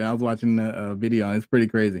together. And I was watching the video, and it's pretty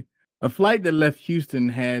crazy. A flight that left Houston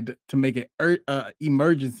had to make an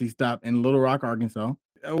emergency stop in Little Rock, Arkansas.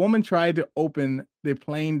 A woman tried to open the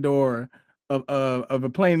plane door of a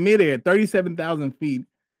plane midair at 37,000 feet,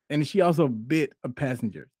 and she also bit a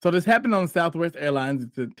passenger. So this happened on Southwest Airlines.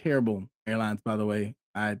 It's a terrible airlines, by the way.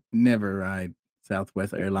 I never ride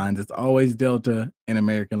Southwest Airlines. It's always Delta and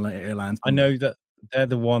American Airlines. I know that they're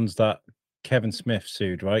the ones that Kevin Smith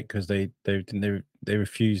sued, right? Because they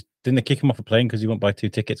refused. Didn't they kick him off a plane because he won't buy 2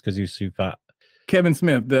 tickets because he was too fat? Kevin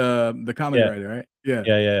Smith, the comedy writer, right?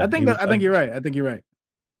 Yeah. I think you're right. I think you're right.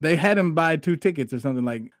 They had him buy 2 tickets or something.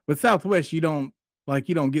 Like with Southwest, you don't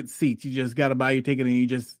get seats. You just got to buy your ticket and you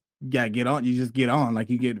just gotta get on. You just get on, like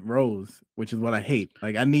you get rows, which is what I hate.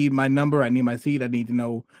 Like I need my number, I need my seat, I need to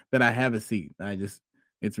know that I have a seat.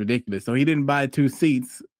 It's ridiculous. So he didn't buy 2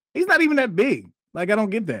 seats. He's not even that big. Like I don't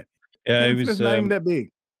get that. Yeah, it was not even that big.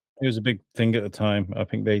 It was a big thing at the time. I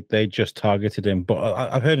think they just targeted him. But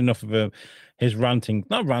I've heard enough of his ranting,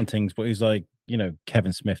 not rantings, but he's like,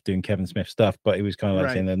 Kevin Smith doing Kevin Smith stuff. But he was kind of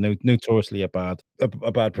like saying they're notoriously a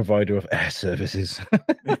bad provider of air services.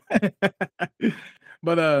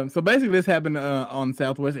 But so basically, this happened on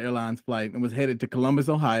Southwest Airlines flight and was headed to Columbus,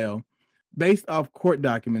 Ohio. Based off court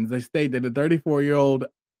documents, they state that the 34-year-old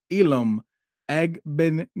Elam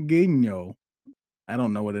Agbenigno, I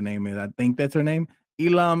don't know what her name is. I think that's her name.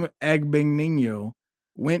 Elam Agbenigno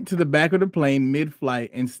went to the back of the plane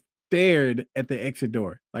mid-flight and stared at the exit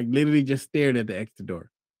door. Like literally just stared at the exit door.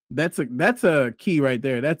 That's a key right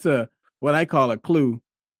there. That's what I call a clue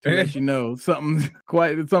to let you know something's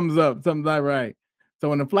up, something's not right. So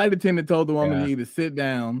when the flight attendant told the woman to either sit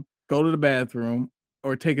down, go to the bathroom,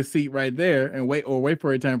 or take a seat right there and wait for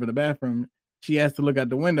her turn for the bathroom, she asked to look out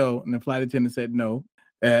the window, and the flight attendant said no.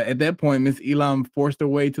 At that point, Miss Elam forced her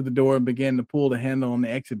way to the door and began to pull the handle on the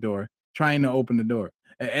exit door, trying to open the door.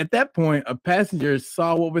 At that point, a passenger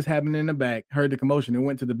saw what was happening in the back, heard the commotion, and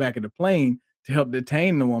went to the back of the plane to help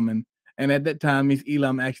detain the woman. And at that time, Miss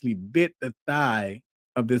Elam actually bit the thigh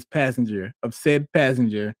of said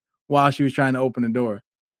passenger, while she was trying to open the door.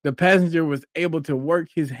 The passenger was able to work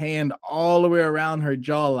his hand all the way around her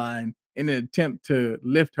jawline in an attempt to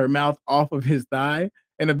lift her mouth off of his thigh.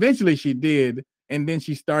 And eventually she did. And then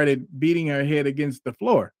she started beating her head against the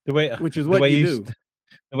floor, which is what you do.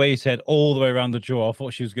 The way he said all the way around the jaw, I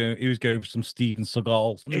thought he was going for some Steven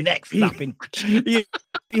Seagal neck snapping.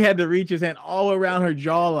 He had to reach his hand all around her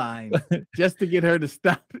jawline just to get her to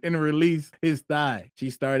stop and release his thigh. She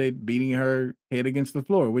started beating her head against the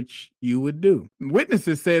floor, which you would do.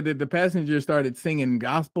 Witnesses said that the passenger started singing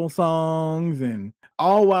gospel songs and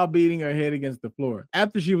all while beating her head against the floor.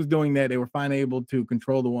 After she was doing that, they were finally able to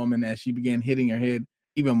control the woman as she began hitting her head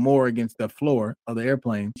even more against the floor of the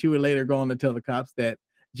airplane. She would later go on to tell the cops that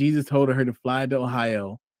Jesus told her to fly to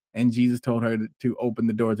Ohio, and Jesus told her to open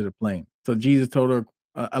the door to the plane. So Jesus told her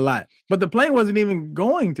a lot. But the plane wasn't even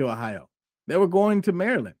going to Ohio. They were going to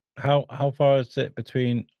Maryland. How far is it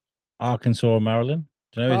between Arkansas and Maryland?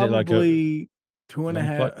 Do you know? Probably is it like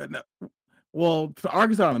 2.5. Well, to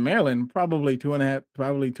Arkansas and Maryland, probably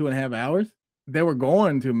 2.5 hours. They were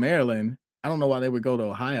going to Maryland. I don't know why they would go to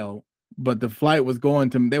Ohio, but the flight was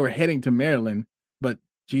they were heading to Maryland, but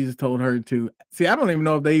Jesus told her to see. I don't even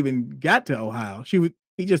know if they even got to Ohio.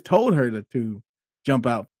 He just told her to jump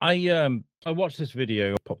out. I watched this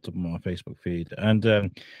video, popped up on my Facebook feed,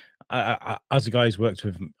 and I as a guy who's worked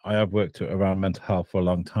with, I have worked around mental health for a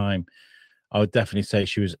long time. I would definitely say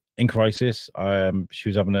she was in crisis. She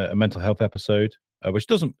was having a mental health episode, which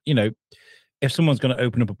doesn't, if someone's going to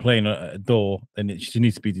open up a plane a door, then she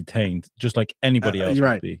needs to be detained, just like anybody else you're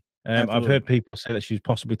would right. be. I've heard people say that she's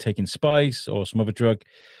possibly taking spice or some other drug,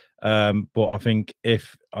 but I think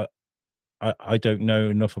if I don't know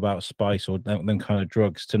enough about spice or them kind of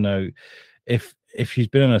drugs to know if she's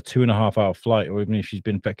been on a 2.5 hour flight, or even if she's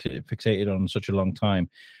been fixated on such a long time,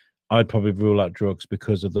 I'd probably rule out drugs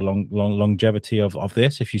because of the longevity of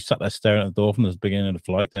this. If you sat there staring at the door from the beginning of the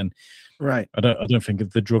flight, then right, I don't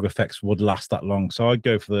think the drug effects would last that long. So I'd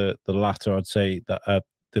go for the latter. I'd say that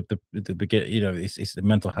the beginning, it's the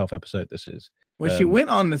mental health episode. This is. Well, she went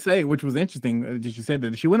on to say, which was interesting, that you said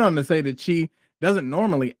that she went on to say that she doesn't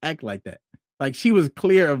normally act like that. Like, she was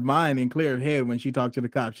clear of mind and clear of head when she talked to the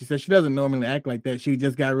cops. She said she doesn't normally act like that. She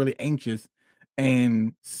just got really anxious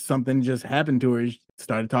and something just happened to her. She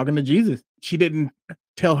started talking to Jesus. She didn't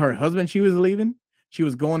tell her husband she was leaving. She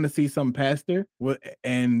was going to see some pastor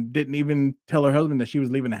and didn't even tell her husband that she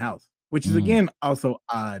was leaving the house, which is, again, also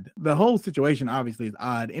odd. The whole situation obviously is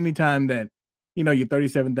odd. Anytime that, you're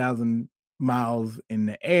 37,000 miles in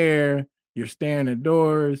the air, you're staring at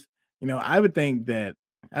doors, I would think that,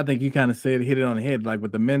 I think you kind of hit it on the head, like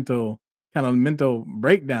with the mental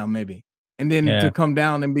breakdown maybe. And then to come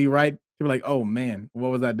down and be right, you're like, oh man,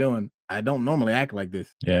 what was I doing? I don't normally act like this.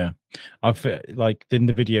 Yeah. I feel like in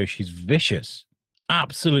the video, she's vicious,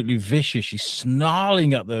 absolutely vicious. She's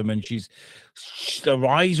snarling at them, and her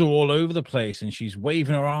eyes are all over the place, and she's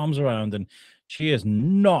waving her arms around, and she is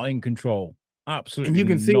not in control. Absolutely. And you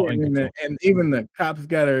can see it and even the cops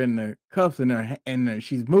got her in the cuffs, and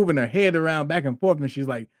she's moving her head around back and forth, and she's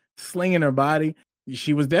like slinging her body.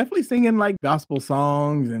 She was definitely singing like gospel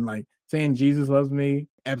songs and like saying Jesus loves me.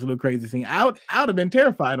 Absolute crazy scene. I would have been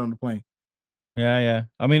terrified on the plane. Yeah.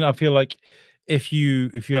 I mean, I feel like if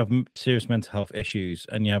you have serious mental health issues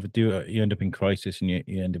and you end up in crisis and you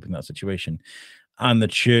end up in that situation, and the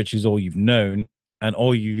church is all you've known, and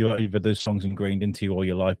all you've had those songs ingrained into you all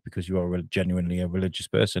your life because you are genuinely a religious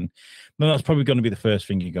person, then that's probably going to be the first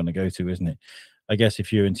thing you're going to go to, isn't it? I guess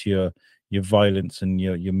if you're into your violence and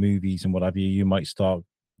your movies and what have you, you might start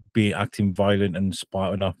acting violent and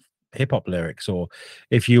spouting off hip hop lyrics. Or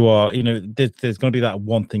if you are, there's going to be that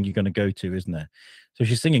one thing you're going to go to, isn't there? So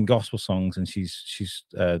she's singing gospel songs and she's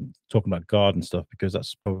talking about God and stuff because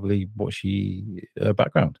that's probably what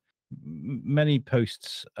background. Many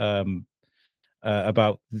posts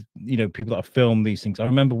about people that have filmed these things. I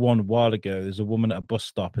remember one a while ago. There's a woman at a bus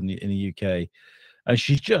stop in the UK, and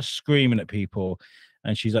she's just screaming at people,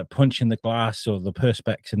 and she's like punching the glass or the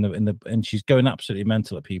perspex and she's going absolutely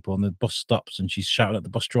mental at people. And the bus stops, and she's shouting at the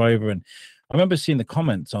bus driver. And I remember seeing the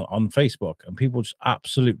comments on Facebook, and people just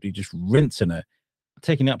absolutely just rinsing her,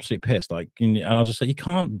 taking the absolute piss. Like, and I was just like, you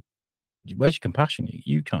can't. Where's your compassion?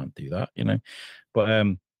 You can't do that, But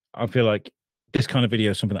I feel like this kind of video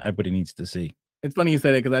is something that everybody needs to see. It's funny you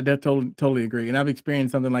say that because I totally agree. And I've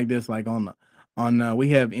experienced something like this, like on we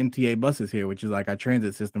have MTA buses here, which is like our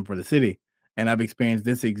transit system for the city. And I've experienced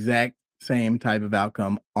this exact same type of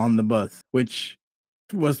outcome on the bus, which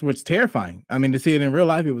was terrifying. I mean, to see it in real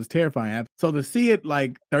life, it was terrifying. So to see it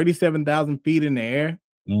like 37,000 feet in the air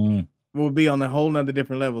will be on a whole nother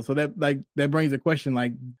different level. So that brings a question,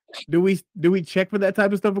 like, do we check for that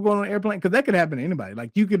type of stuff going on an airplane? Because that could happen to anybody. Like,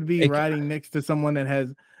 you could be riding next to someone that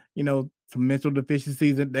has, some mental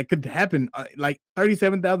deficiencies that could happen, like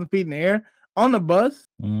 37,000 feet in the air on the bus.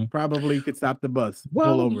 Probably could stop the bus.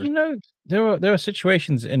 Well, pull over. there are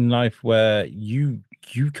situations in life where you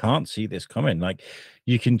can't see this coming. Like,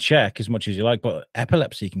 you can check as much as you like, but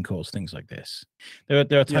epilepsy can cause things like this. There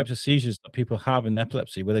are types of seizures that people have in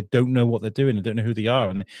epilepsy where they don't know what they're doing, they don't know who they are,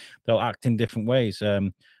 and they'll act in different ways.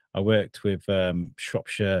 I worked with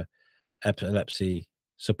Shropshire Epilepsy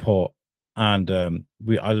Support, and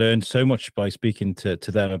I learned so much by speaking to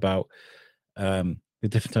them about the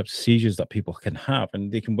different types of seizures that people can have,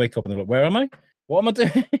 and they can wake up and they're like, where am I? What am I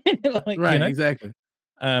doing? Like, right, exactly.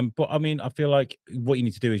 But I mean, I feel like what you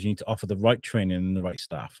need to do is you need to offer the right training and the right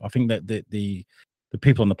staff. I think that the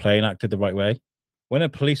people on the plane acted the right way. When a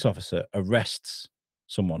police officer arrests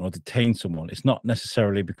someone or detains someone, it's not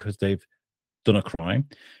necessarily because they've done a crime.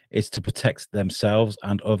 It's to protect themselves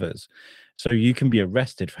and others. So you can be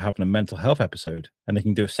arrested for having a mental health episode, and they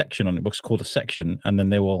can do a section on it, what's called a section, and then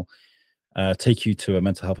they will take you to a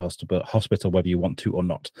mental health hospital, whether you want to or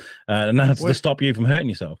not. And that's to stop you from hurting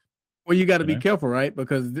yourself. Well, you got to be careful, right?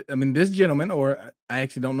 Because, I mean, this gentleman, or I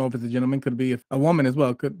actually don't know if it's a gentleman, could be a woman as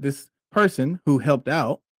well. This person who helped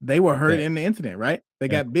out, they were hurt in the incident, right? They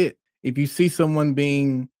got bit. If you see someone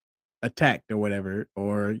being attacked or whatever,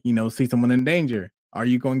 or, see someone in danger, Are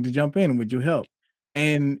you going to jump in? Would you help?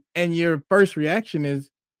 And your first reaction is,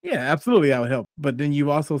 yeah, absolutely, I would help. But then you've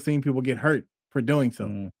also seen people get hurt for doing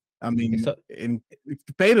so. I mean, and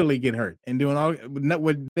fatally get hurt and doing all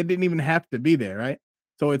what they didn't even have to be there, right?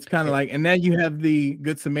 So it's kind of like, and now you have the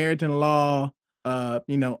Good Samaritan law,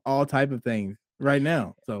 all type of things right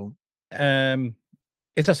now. So,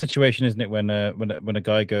 it's a situation, isn't it, when a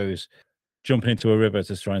guy goes jumping into a river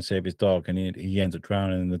to try and save his dog, and he ends up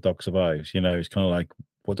drowning, and the dog survives. It's kind of like,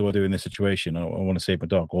 what do I do in this situation? I want to save my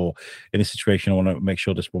dog, or in this situation, I want to make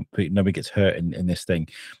sure nobody gets hurt in this thing.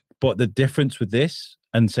 But the difference with this,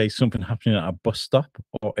 and say something happening at a bus stop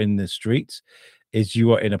or in the streets, is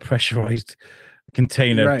you are in a pressurized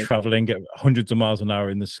container traveling at hundreds of miles an hour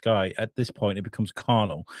in the sky. At this point, it becomes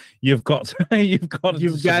carnal. You've got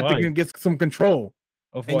to get some control.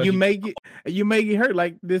 And you may get hurt,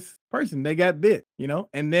 like this person. They got bit,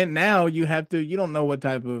 and then now you have to. You don't know what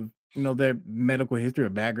type of their medical history or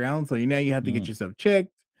background, so now you have to get yourself checked.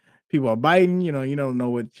 People are biting. You don't know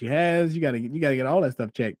what she has. You gotta get all that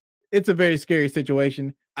stuff checked. It's a very scary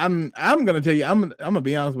situation. I'm gonna tell you. I'm gonna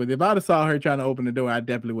be honest with you. If I'd have saw her trying to open the door, I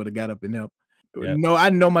definitely would have got up and helped. Yeah. No, I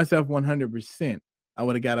know myself 100%. I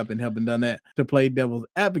would have got up and helped and done that. To play devil's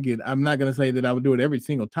advocate, I'm not gonna say that I would do it every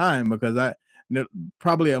single time, because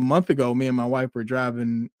probably a month ago, me and my wife were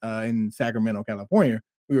driving in Sacramento, California.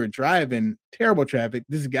 We were driving, terrible traffic.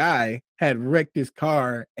 This guy had wrecked his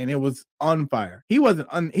car and it was on fire. He wasn't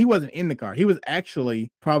in the car. He was actually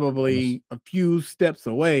probably a few steps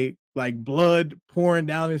away, like blood pouring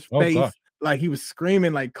down his face. Gosh. Like he was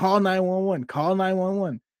screaming, like, call 911, call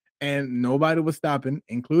 911. And nobody was stopping,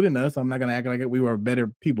 including us. I'm not going to act like we were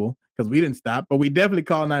better people because we didn't stop, but we definitely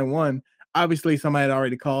called 911. Obviously, somebody had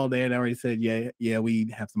already called. They had already said, yeah, we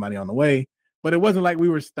have somebody on the way. But it wasn't like we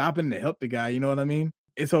were stopping to help the guy. You know what I mean?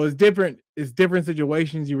 And so it's different. It's different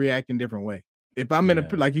situations. You react in different way. If I'm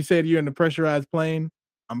like you said, you're in a pressurized plane,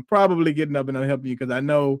 I'm probably getting up and I'm helping you, because I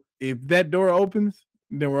know if that door opens,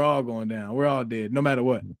 then we're all going down. We're all dead, no matter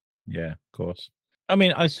what. Yeah, of course. I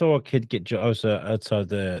mean, I saw a kid I was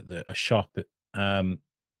outside a shop, and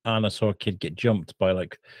I saw a kid get jumped by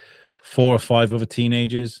like 4 or 5 other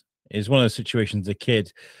teenagers. It's one of those situations. A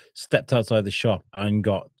kid stepped outside the shop and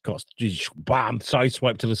got bam,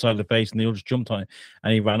 sideswiped to the side of the face, and they all just jumped on it,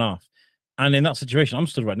 and he ran off. And in that situation, I'm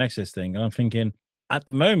stood right next to this thing, and I'm thinking, at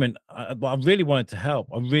the moment, I really wanted to help.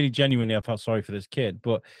 I really genuinely, I felt sorry for this kid,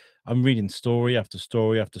 but I'm reading story after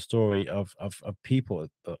story after story of people.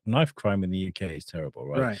 Knife crime in the UK is terrible,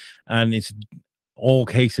 right? And it's all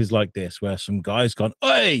cases like this where some guy's gone,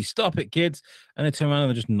 hey, stop it, kids, and they turn around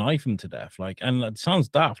and they just knife him to death. Like, and it sounds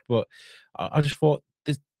daft, but I just thought,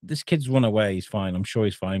 this kid's run away. He's fine. I'm sure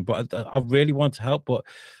he's fine. But I really want to help, but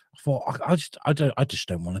I thought I just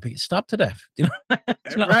don't want to be stabbed to death. You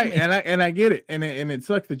know, right? I mean? And I get it, and it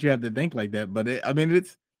sucks that you have to think like that. But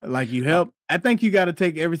it's like, you help. I think you got to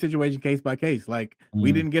take every situation case by case. Like,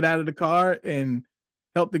 we didn't get out of the car and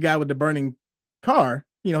help the guy with the burning car.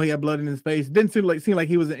 He had blood in his face. Didn't seem like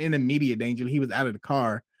he was in immediate danger. He was out of the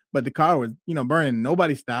car, but the car was, burning.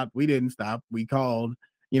 Nobody stopped. We didn't stop. We called,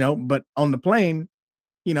 but on the plane,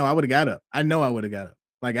 I would have got up. I know I would have got up.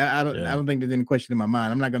 Like, I don't think there's any question in my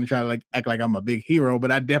mind. I'm not going to try to act like I'm a big hero,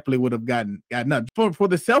 but I definitely would have gotten up for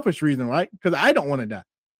the selfish reason, right? Because I don't want to die.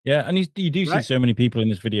 Yeah, and you do see so many people in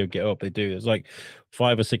this video get up. They do. There's like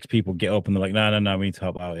 5 or 6 people get up and they're like, no, we need to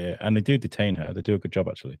help out here. And they do detain her. They do a good job,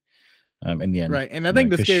 actually, in the end. Right. And I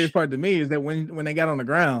think the scariest part to me is that when they got on the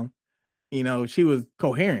ground, she was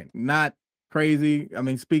coherent, not crazy. I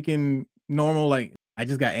mean, speaking normal, like, I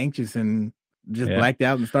just got anxious and just blacked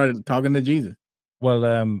out and started talking to Jesus.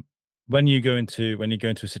 Well, when you go into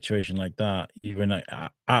a situation like that, you're in like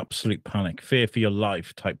absolute panic, fear for your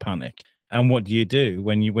life type panic. And what do you do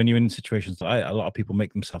when you're in situations like that? A lot of people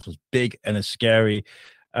make themselves as big and as scary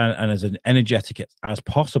and as energetic as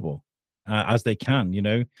possible as they can,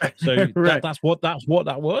 So that's what that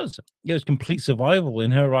was. It was complete survival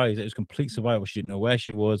in her eyes. It was complete survival. She didn't know where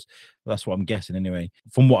she was. That's what I'm guessing anyway.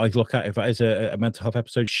 From what I look at, if that is a mental health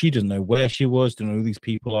episode, she doesn't know where she was, doesn't know who these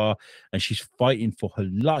people are, and she's fighting for her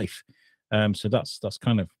life. So that's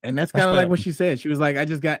kind of, and that's kind of like what she said. She was like, I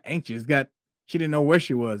just got anxious. She didn't know where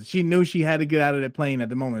she was. She knew she had to get out of that plane at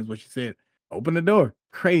the moment, is what she said. Open the door.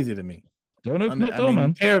 Crazy to me. Don't open the door,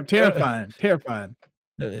 man. Terrifying.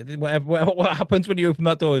 What happens when you open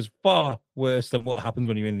that door is far worse than what happens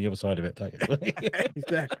when you're in the other side of it.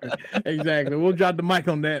 Exactly. We'll drop the mic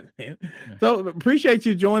on that. So appreciate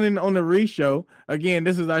you joining on the Reese Show. Again,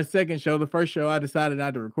 this is our second show. The first show, I decided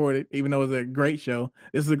not to record it, even though it was a great show.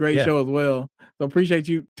 This is a great show as well. So appreciate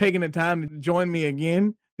you taking the time to join me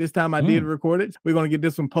again. This time I did record it. We're going to get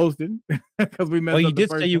this one posted because we messed up. Well, you the did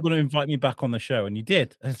first say you were one. going to invite me back on the show, and you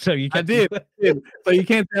did. So you I did. So you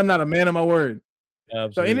can't say I'm not a man of my word.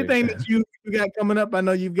 Absolutely. So anything that you got coming up, I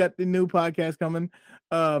know you've got the new podcast coming.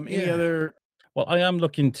 Any other? Well, I am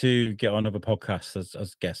looking to get on other podcasts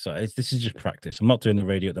as guests. So this is just practice. I'm not doing the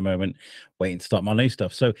radio at the moment, waiting to start my new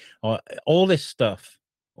stuff. So all this stuff,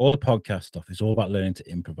 all the podcast stuff is all about learning to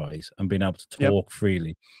improvise and being able to talk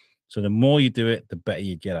freely. So the more you do it, the better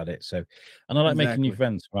you get at it. So, and I like making new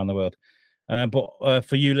friends around the world. But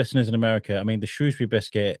for you listeners in America, I mean, the Shrewsbury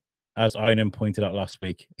Biscuit, as Einan pointed out last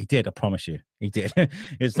week, he did. I promise you, he did.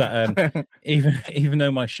 Is that even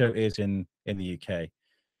though my show is in the UK,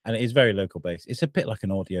 and it is very local based, it's a bit like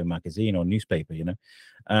an audio magazine or newspaper. You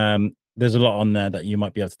know, there's a lot on there that you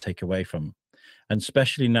might be able to take away from, and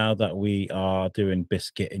especially now that we are doing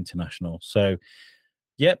Biscuit International. So,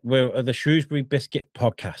 yep, we're the Shrewsbury Biscuit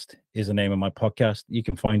Podcast is the name of my podcast. You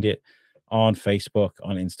can find it on Facebook,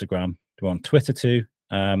 on Instagram, we're on Twitter too.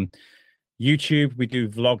 YouTube, we do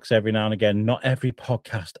vlogs every now and again. Not every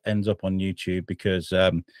podcast ends up on YouTube because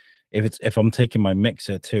if I'm taking my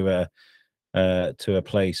mixer to a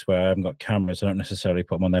place where I haven't got cameras, I don't necessarily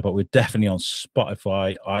put them on there. But we're definitely on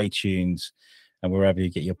Spotify, iTunes, and wherever you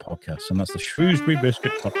get your podcasts. And that's the Shrewsbury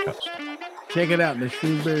Biscuit Podcast. Check it out, the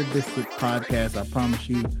Shrewsbury Biscuit Podcast. I promise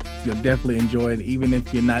you, you'll definitely enjoy it. Even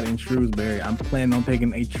if you're not in Shrewsbury, I'm planning on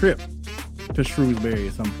taking a trip to Shrewsbury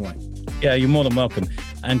at some point. Yeah, you're more than welcome.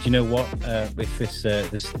 And you know what? With this,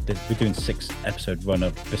 we're doing 6-episode run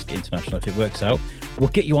of Biscuit International. If it works out, we'll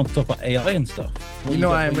get you on to talk about AI and stuff. You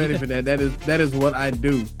know, I am ready for that. That is what I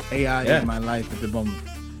do. AI is my life at the moment.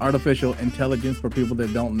 Artificial intelligence, for people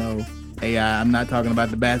that don't know AI. I'm not talking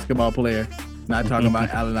about the basketball player. Not talking about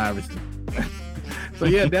Allen Iverson. So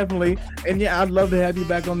yeah, definitely. And yeah, I'd love to have you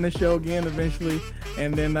back on this show again eventually.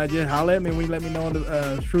 And then just holler at me when you let me know on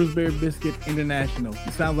the Shrewsbury Biscuit International.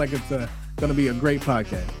 It sounds like it's going to be a great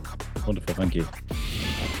podcast. Wonderful. Thank you.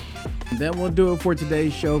 That will do it for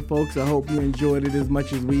today's show, folks. I hope you enjoyed it as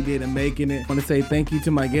much as we did in making it. I want to say thank you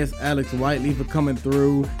to my guest, Alex Whiteley, for coming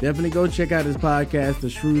through. Definitely go check out his podcast, The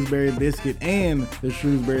Shrewsbury Biscuit and The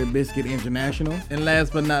Shrewsbury Biscuit International. And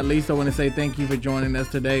last but not least, I want to say thank you for joining us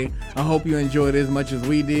today. I hope you enjoyed it as much as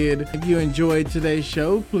we did. If you enjoyed today's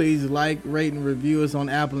show, please like, rate, and review us on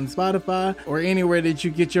Apple and Spotify or anywhere that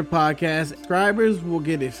you get your podcast. Subscribers will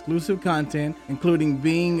get exclusive content, including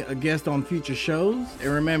being a guest on future shows.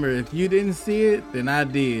 And remember, if you didn't see it, then I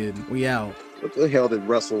did. We out. What the hell did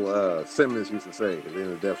Russell Simmons used to say at the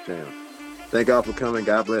end of Def Jam? Thank God for coming.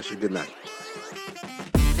 God bless you. Good night.